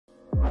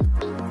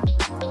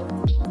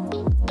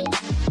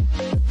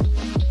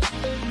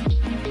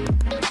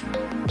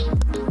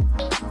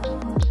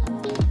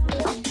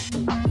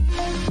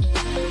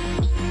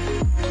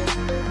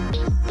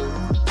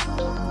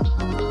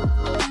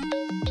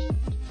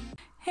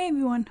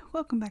everyone,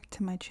 welcome back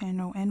to my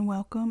channel, and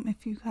welcome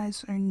if you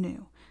guys are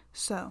new.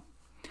 So,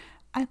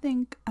 I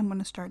think I'm going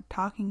to start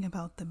talking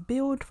about the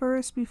build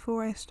first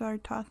before I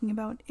start talking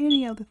about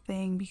any other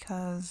thing,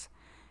 because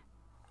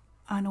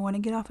I don't want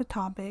to get off a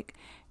topic.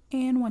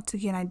 And once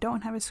again, I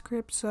don't have a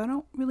script, so I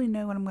don't really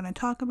know what I'm going to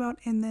talk about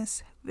in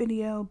this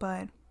video,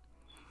 but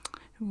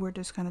we're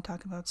just going to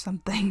talk about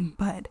something.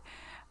 But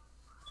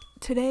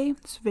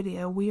today's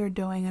video, we are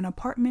doing an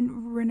apartment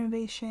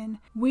renovation.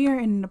 We are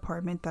in an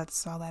apartment,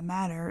 that's all that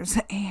matters,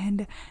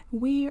 and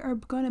we are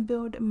going to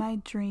build my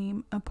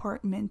dream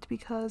apartment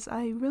because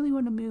I really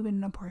want to move in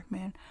an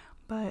apartment,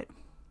 but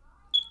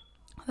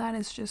that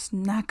is just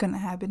not going to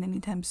happen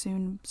anytime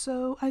soon.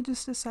 So I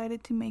just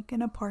decided to make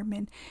an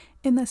apartment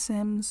in The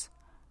Sims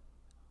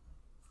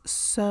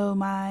so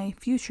my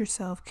future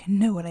self can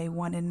know what I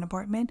want in an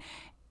apartment,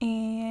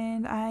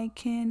 and I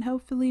can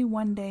hopefully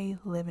one day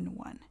live in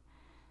one.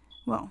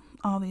 Well,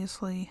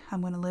 obviously,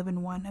 I'm going to live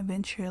in one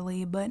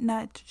eventually, but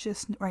not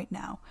just right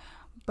now.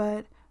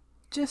 But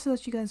just to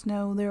let you guys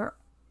know, there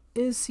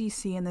is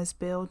CC in this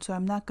build, so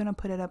I'm not going to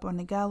put it up on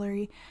the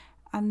gallery.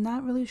 I'm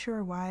not really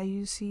sure why I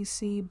use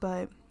CC,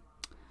 but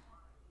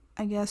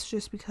I guess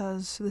just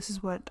because this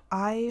is what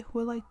I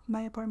would like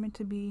my apartment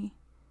to be,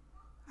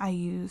 I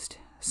used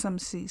some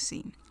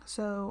CC.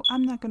 So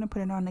I'm not going to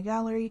put it on the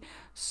gallery.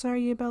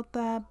 Sorry about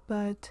that,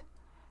 but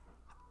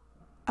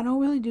I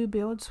don't really do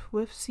builds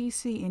with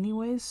CC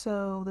anyways,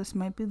 so this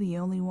might be the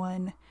only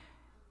one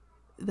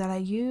that I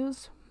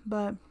use.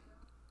 But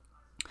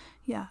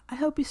yeah, I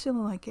hope you still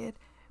like it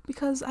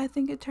because I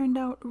think it turned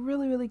out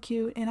really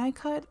cute, and I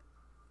cut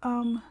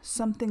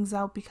some things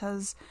out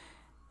because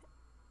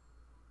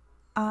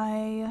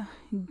I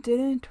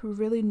didn't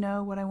really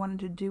know what I wanted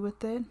to do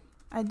with it.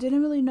 I didn't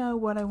really know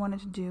what I wanted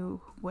to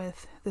do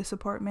with this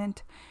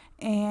apartment,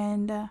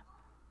 and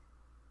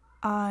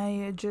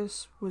I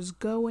just was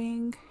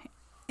going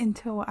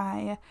until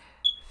I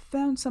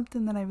found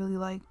something that I really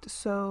liked.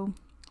 So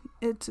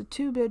it's a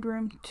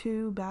 2-bedroom,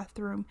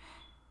 2-bathroom,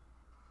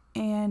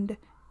 and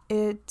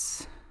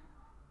it's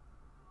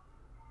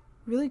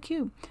really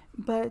cute.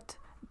 But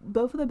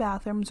both of the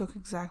bathrooms look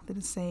exactly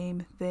the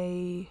same.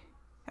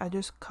 I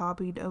just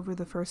copied over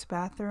the first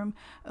bathroom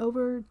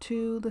over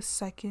to the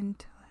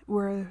second,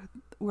 where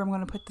I'm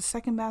going to put the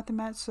second bathroom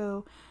at.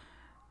 So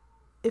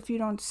if you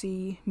don't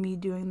see me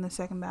doing the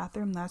second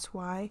bathroom, that's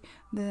why.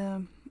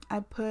 I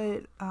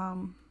put,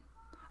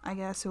 I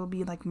guess it will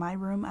be like my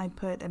room, I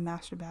put a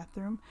master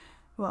bathroom.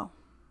 Well,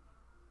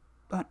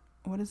 but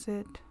what is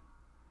it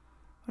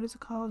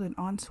called? An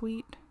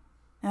ensuite?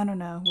 I don't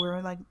know,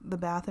 where like the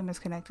bathroom is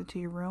connected to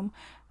your room.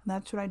 And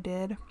that's what I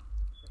did.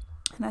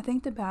 And I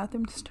think the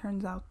bathroom just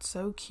turns out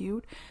so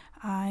cute.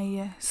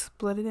 I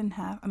split it in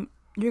half.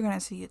 You're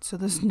gonna see it, so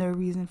there's no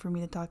reason for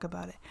me to talk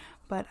about it.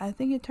 But I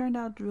think it turned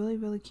out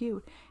really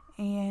cute,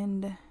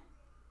 and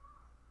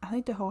I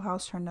think the whole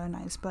house turned out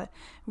nice. But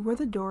where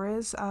the door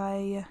is,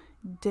 I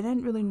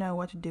didn't really know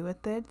what to do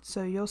with it.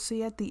 So you'll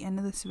see at the end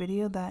of this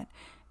video that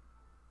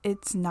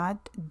it's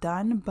not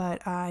done,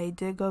 but I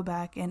did go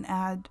back and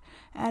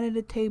added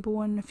a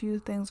table and a few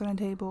things on a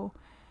table.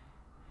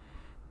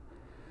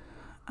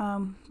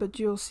 But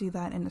you'll see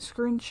that in the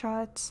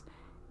screenshots.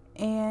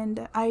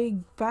 And I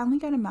finally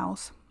got a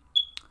mouse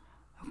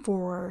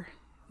for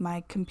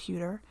my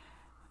computer,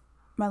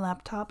 my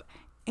laptop,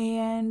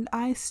 and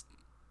I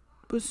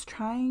was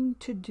trying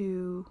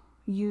to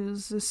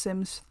use the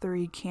Sims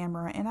 3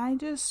 camera, and I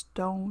just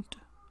don't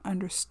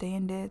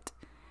understand it.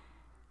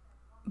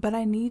 But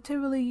I need to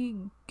really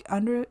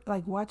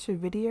watch a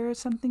video or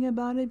something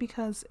about it,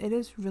 because it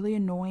is really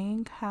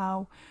annoying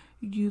how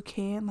you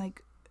can't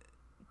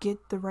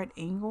get the right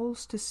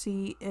angles to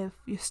see if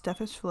your stuff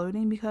is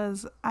floating.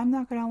 Because I'm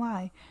not gonna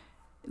lie,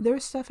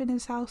 there's stuff in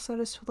this house that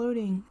is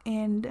floating,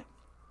 and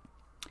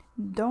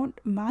don't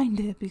mind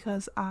it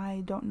because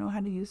I don't know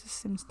how to use the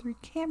Sims 3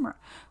 camera.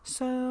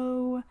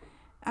 So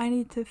I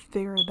need to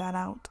figure that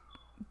out,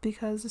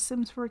 because the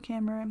Sims 4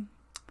 camera,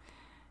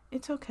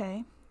 it's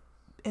okay,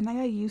 and I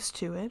got used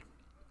to it.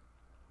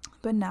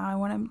 But now I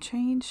want to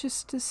change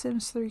just to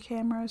Sims 3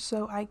 camera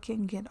so I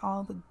can get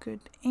all the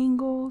good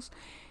angles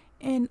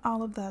and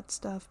all of that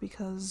stuff,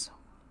 because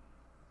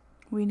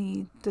we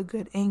need the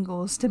good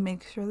angles to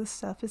make sure the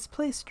stuff is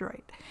placed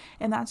right.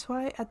 And that's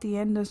why at the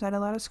end there's not a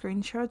lot of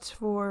screenshots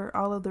for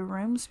all of the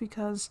rooms,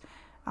 because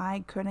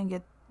I couldn't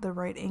get the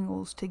right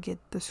angles to get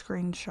the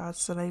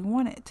screenshots that I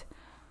wanted.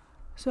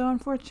 So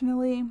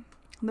unfortunately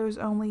there's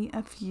only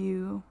a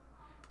few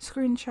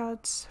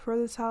screenshots for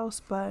this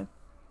house, but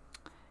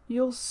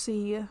you'll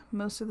see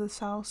most of this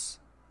house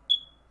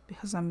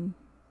because I'm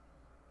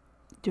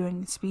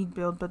doing a speed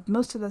build. But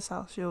most of this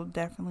house you'll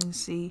definitely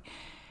see,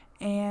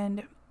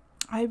 and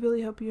I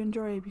really hope you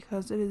enjoy it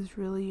because it is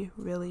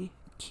really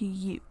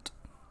cute.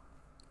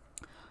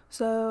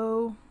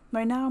 So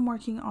right now I'm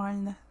working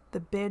on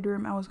the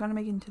bedroom. I was going to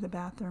make it into the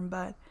bathroom,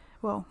 but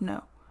well,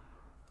 no,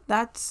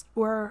 that's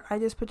where I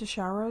just put the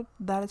shower.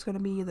 That is going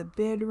to be the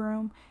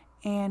bedroom,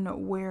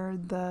 and where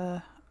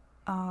the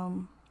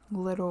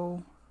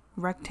little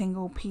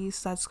rectangle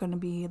piece, that's going to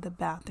be the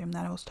bathroom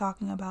that I was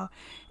talking about,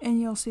 and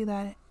you'll see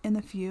that in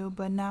a few.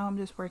 But now I'm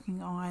just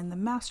working on the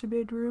master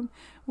bedroom,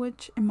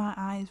 which in my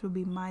eyes will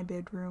be my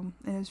bedroom,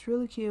 and it's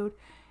really cute,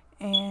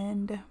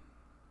 and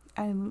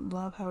I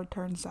love how it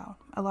turns out.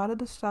 A lot of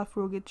the stuff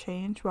will get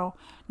changed, well,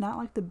 not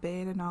like the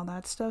bed and all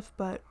that stuff,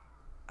 but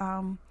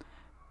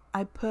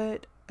I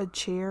put a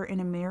chair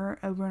and a mirror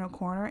over in a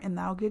corner, and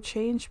that'll get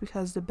changed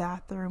because the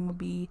bathroom will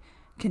be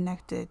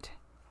connected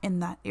in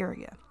that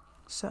area,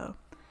 so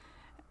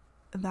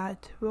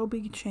that will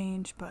be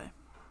changed. But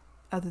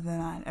other than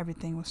that,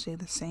 everything will stay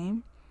the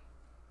same.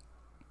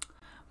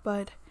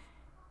 But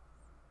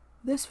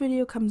this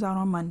video comes out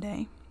on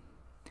Monday,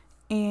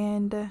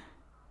 and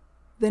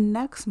the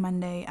next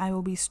Monday I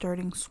will be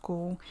starting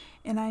school,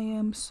 and I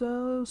am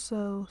so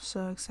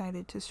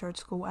excited to start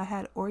school. I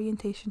had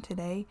orientation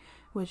today,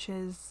 which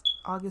is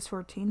August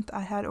 14th.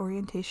 I had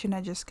orientation,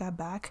 I just got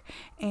back,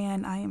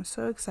 and I am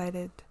so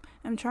excited.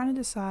 I'm trying to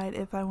decide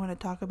if I want to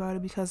talk about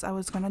it, because I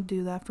was going to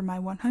do that for my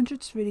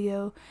 100th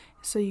video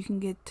so you can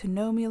get to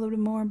know me a little bit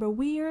more, but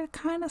we are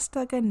kind of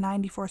stuck at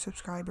 94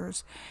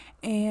 subscribers,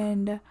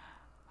 and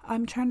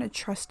I'm trying to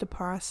trust the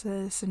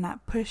process and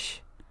not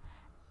push.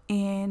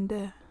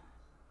 And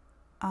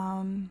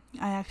I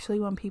actually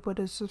want people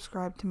to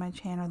subscribe to my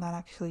channel that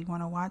actually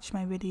want to watch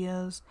my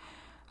videos,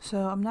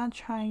 so I'm not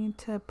trying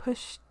to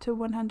push to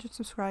 100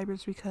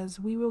 subscribers, because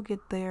we will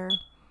get there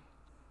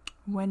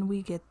when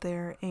we get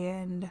there.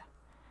 And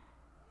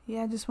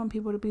yeah, I just want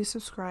people to be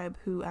subscribed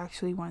who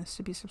actually wants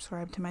to be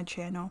subscribed to my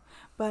channel.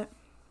 But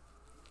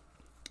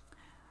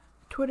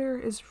Twitter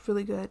is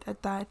really good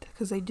at that,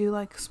 because they do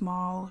like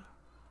small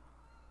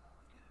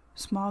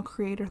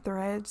creator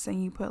threads,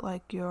 and you put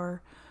like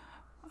your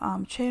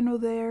channel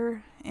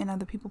there, and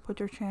other people put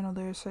their channel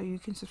there, so you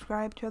can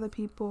subscribe to other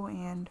people,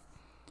 and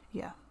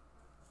yeah,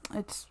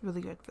 it's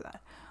really good for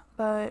that.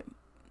 But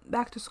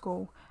back to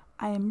school,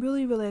 I am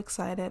really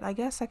excited. I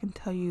guess I can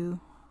tell you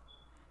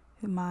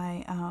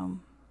my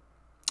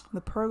the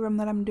program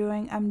that I'm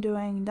doing. I'm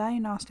doing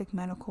diagnostic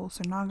medical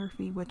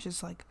sonography, which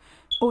is like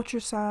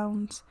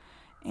ultrasounds,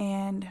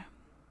 and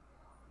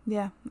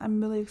yeah, I'm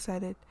really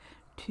excited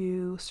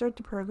to start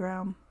the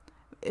program.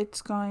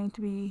 It's going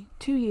to be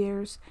 2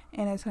 years,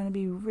 and it's going to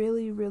be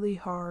really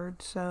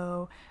hard,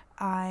 so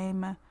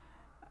I'm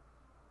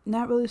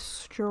not really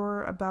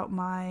sure about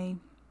my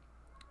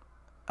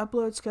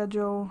upload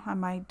schedule. I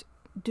might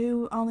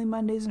do only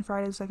Mondays and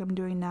Fridays like I'm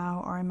doing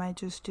now, or I might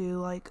just do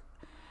like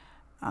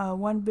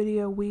one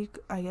video a week,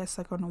 I guess,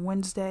 like on a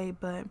Wednesday,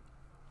 but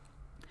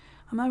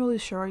I'm not really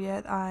sure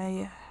yet.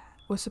 I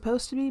was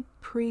supposed to be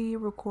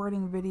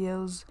pre-recording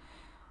videos,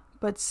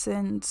 but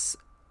since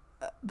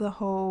the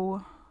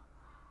whole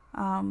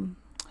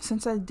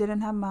since I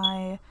didn't have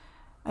my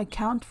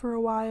account for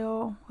a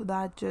while,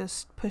 that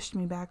just pushed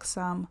me back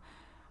some.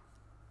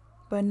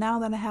 But now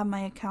that I have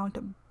my account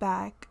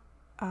back,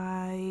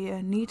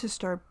 I need to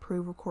start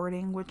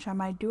pre-recording, which I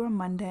might do on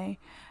Monday,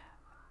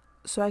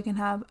 so I can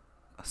have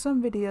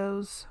some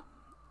videos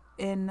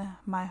on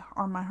my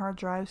hard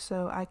drive,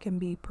 so I can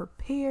be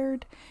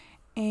prepared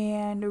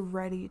and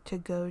ready to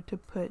go to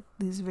put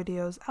these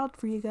videos out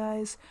for you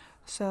guys.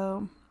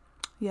 So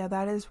yeah,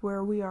 that is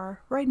where we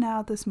are right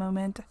now at this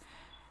moment.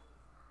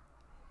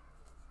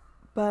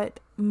 But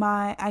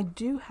I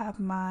do have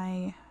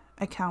my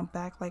account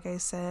back, like I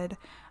said.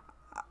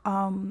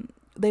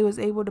 They was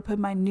able to put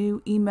my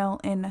new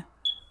email in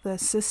the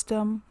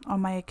system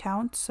on my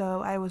account,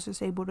 so I was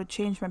just able to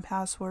change my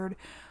password,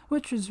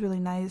 which was really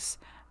nice.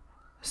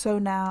 So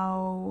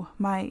now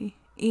my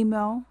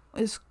email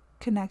is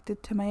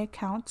connected to my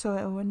account, so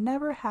it will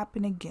never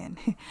happen again.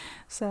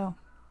 So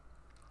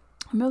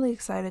I'm really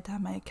excited to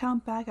have my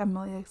account back. I'm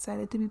really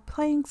excited to be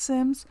playing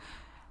Sims.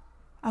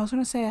 I was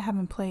going to say I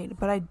haven't played,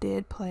 but I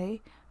did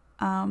play.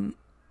 I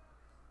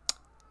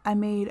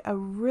made a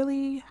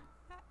really,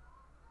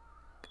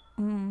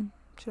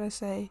 should I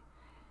say?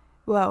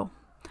 Well,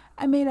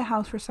 I made a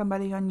house for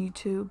somebody on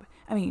YouTube.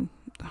 I mean,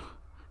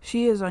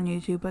 she is on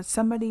YouTube, but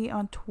somebody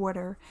on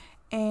Twitter.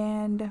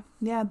 And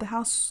yeah, the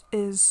house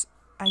is,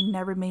 I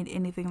never made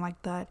anything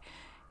like that.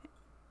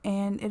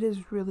 And it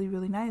is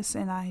really nice,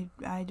 and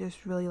I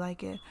just really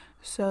like it.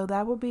 So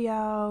that will be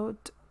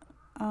out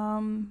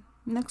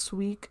next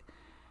week.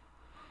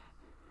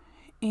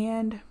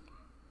 And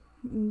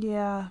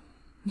yeah,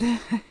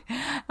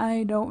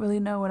 I don't really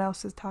know what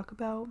else to talk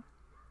about.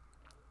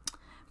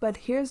 But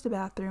here's the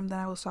bathroom that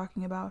I was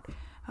talking about.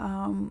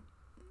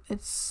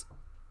 It's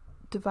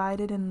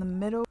divided in the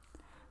middle.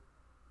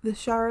 The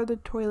shower, the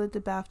toilet, the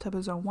bathtub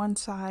is on one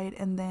side,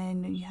 and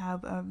then you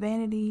have a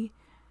vanity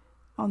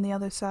on the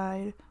other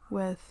side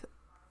with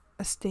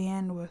a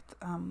stand with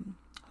some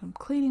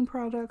cleaning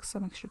products,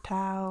 some extra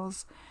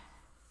towels,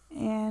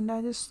 and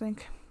I just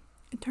think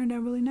it turned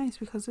out really nice,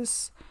 because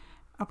this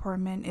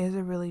apartment is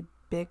a really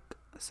big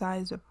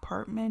size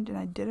apartment, and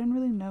I didn't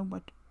really know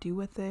what to do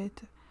with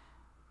it,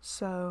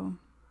 so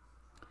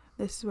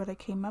this is what I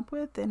came up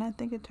with, and I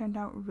think it turned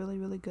out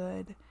really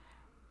good.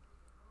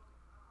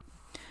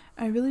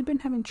 I've really been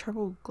having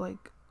trouble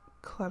like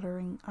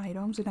cluttering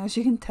items, and as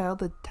you can tell,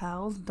 the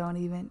towels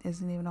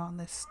isn't even on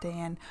this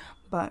stand.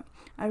 But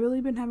I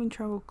really been having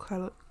trouble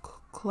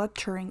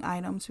cluttering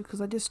items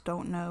because I just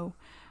don't know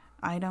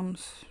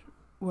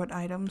what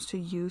items to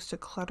use to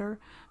clutter.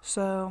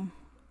 So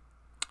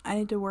I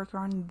need to work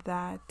on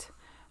that.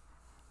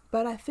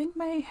 But I think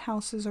my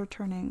houses are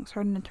starting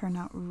to turn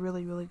out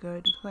really, really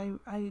good.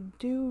 I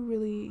do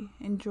really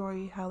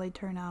enjoy how they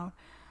turn out.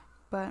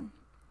 But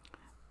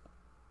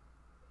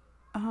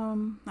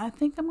I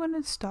think I'm going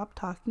to stop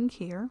talking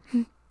here.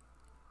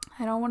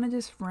 I don't want to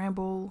just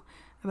ramble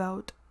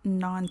about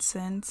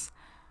nonsense.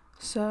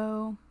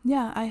 So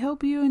yeah, I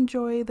hope you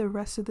enjoy the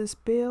rest of this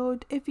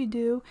build. If you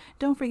do,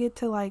 don't forget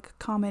to like,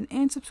 comment,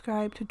 and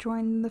subscribe to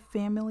join the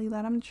family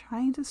that I'm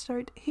trying to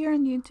start here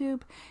on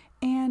YouTube.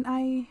 And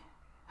I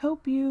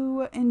hope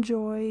you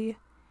enjoy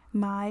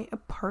my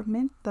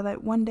apartment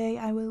that one day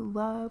I would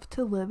love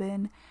to live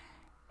in.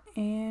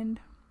 And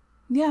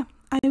yeah,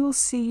 I will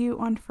see you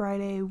on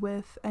Friday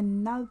with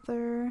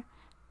another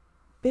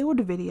build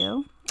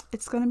video.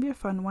 It's gonna be a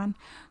fun one.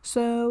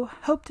 So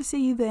hope to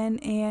see you then,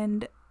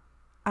 and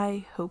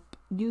I hope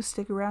you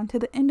stick around to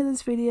the end of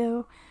this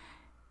video.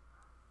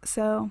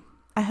 So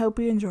I hope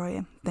you enjoy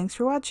it. Thanks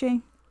for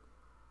watching.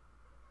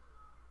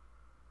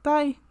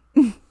 Bye.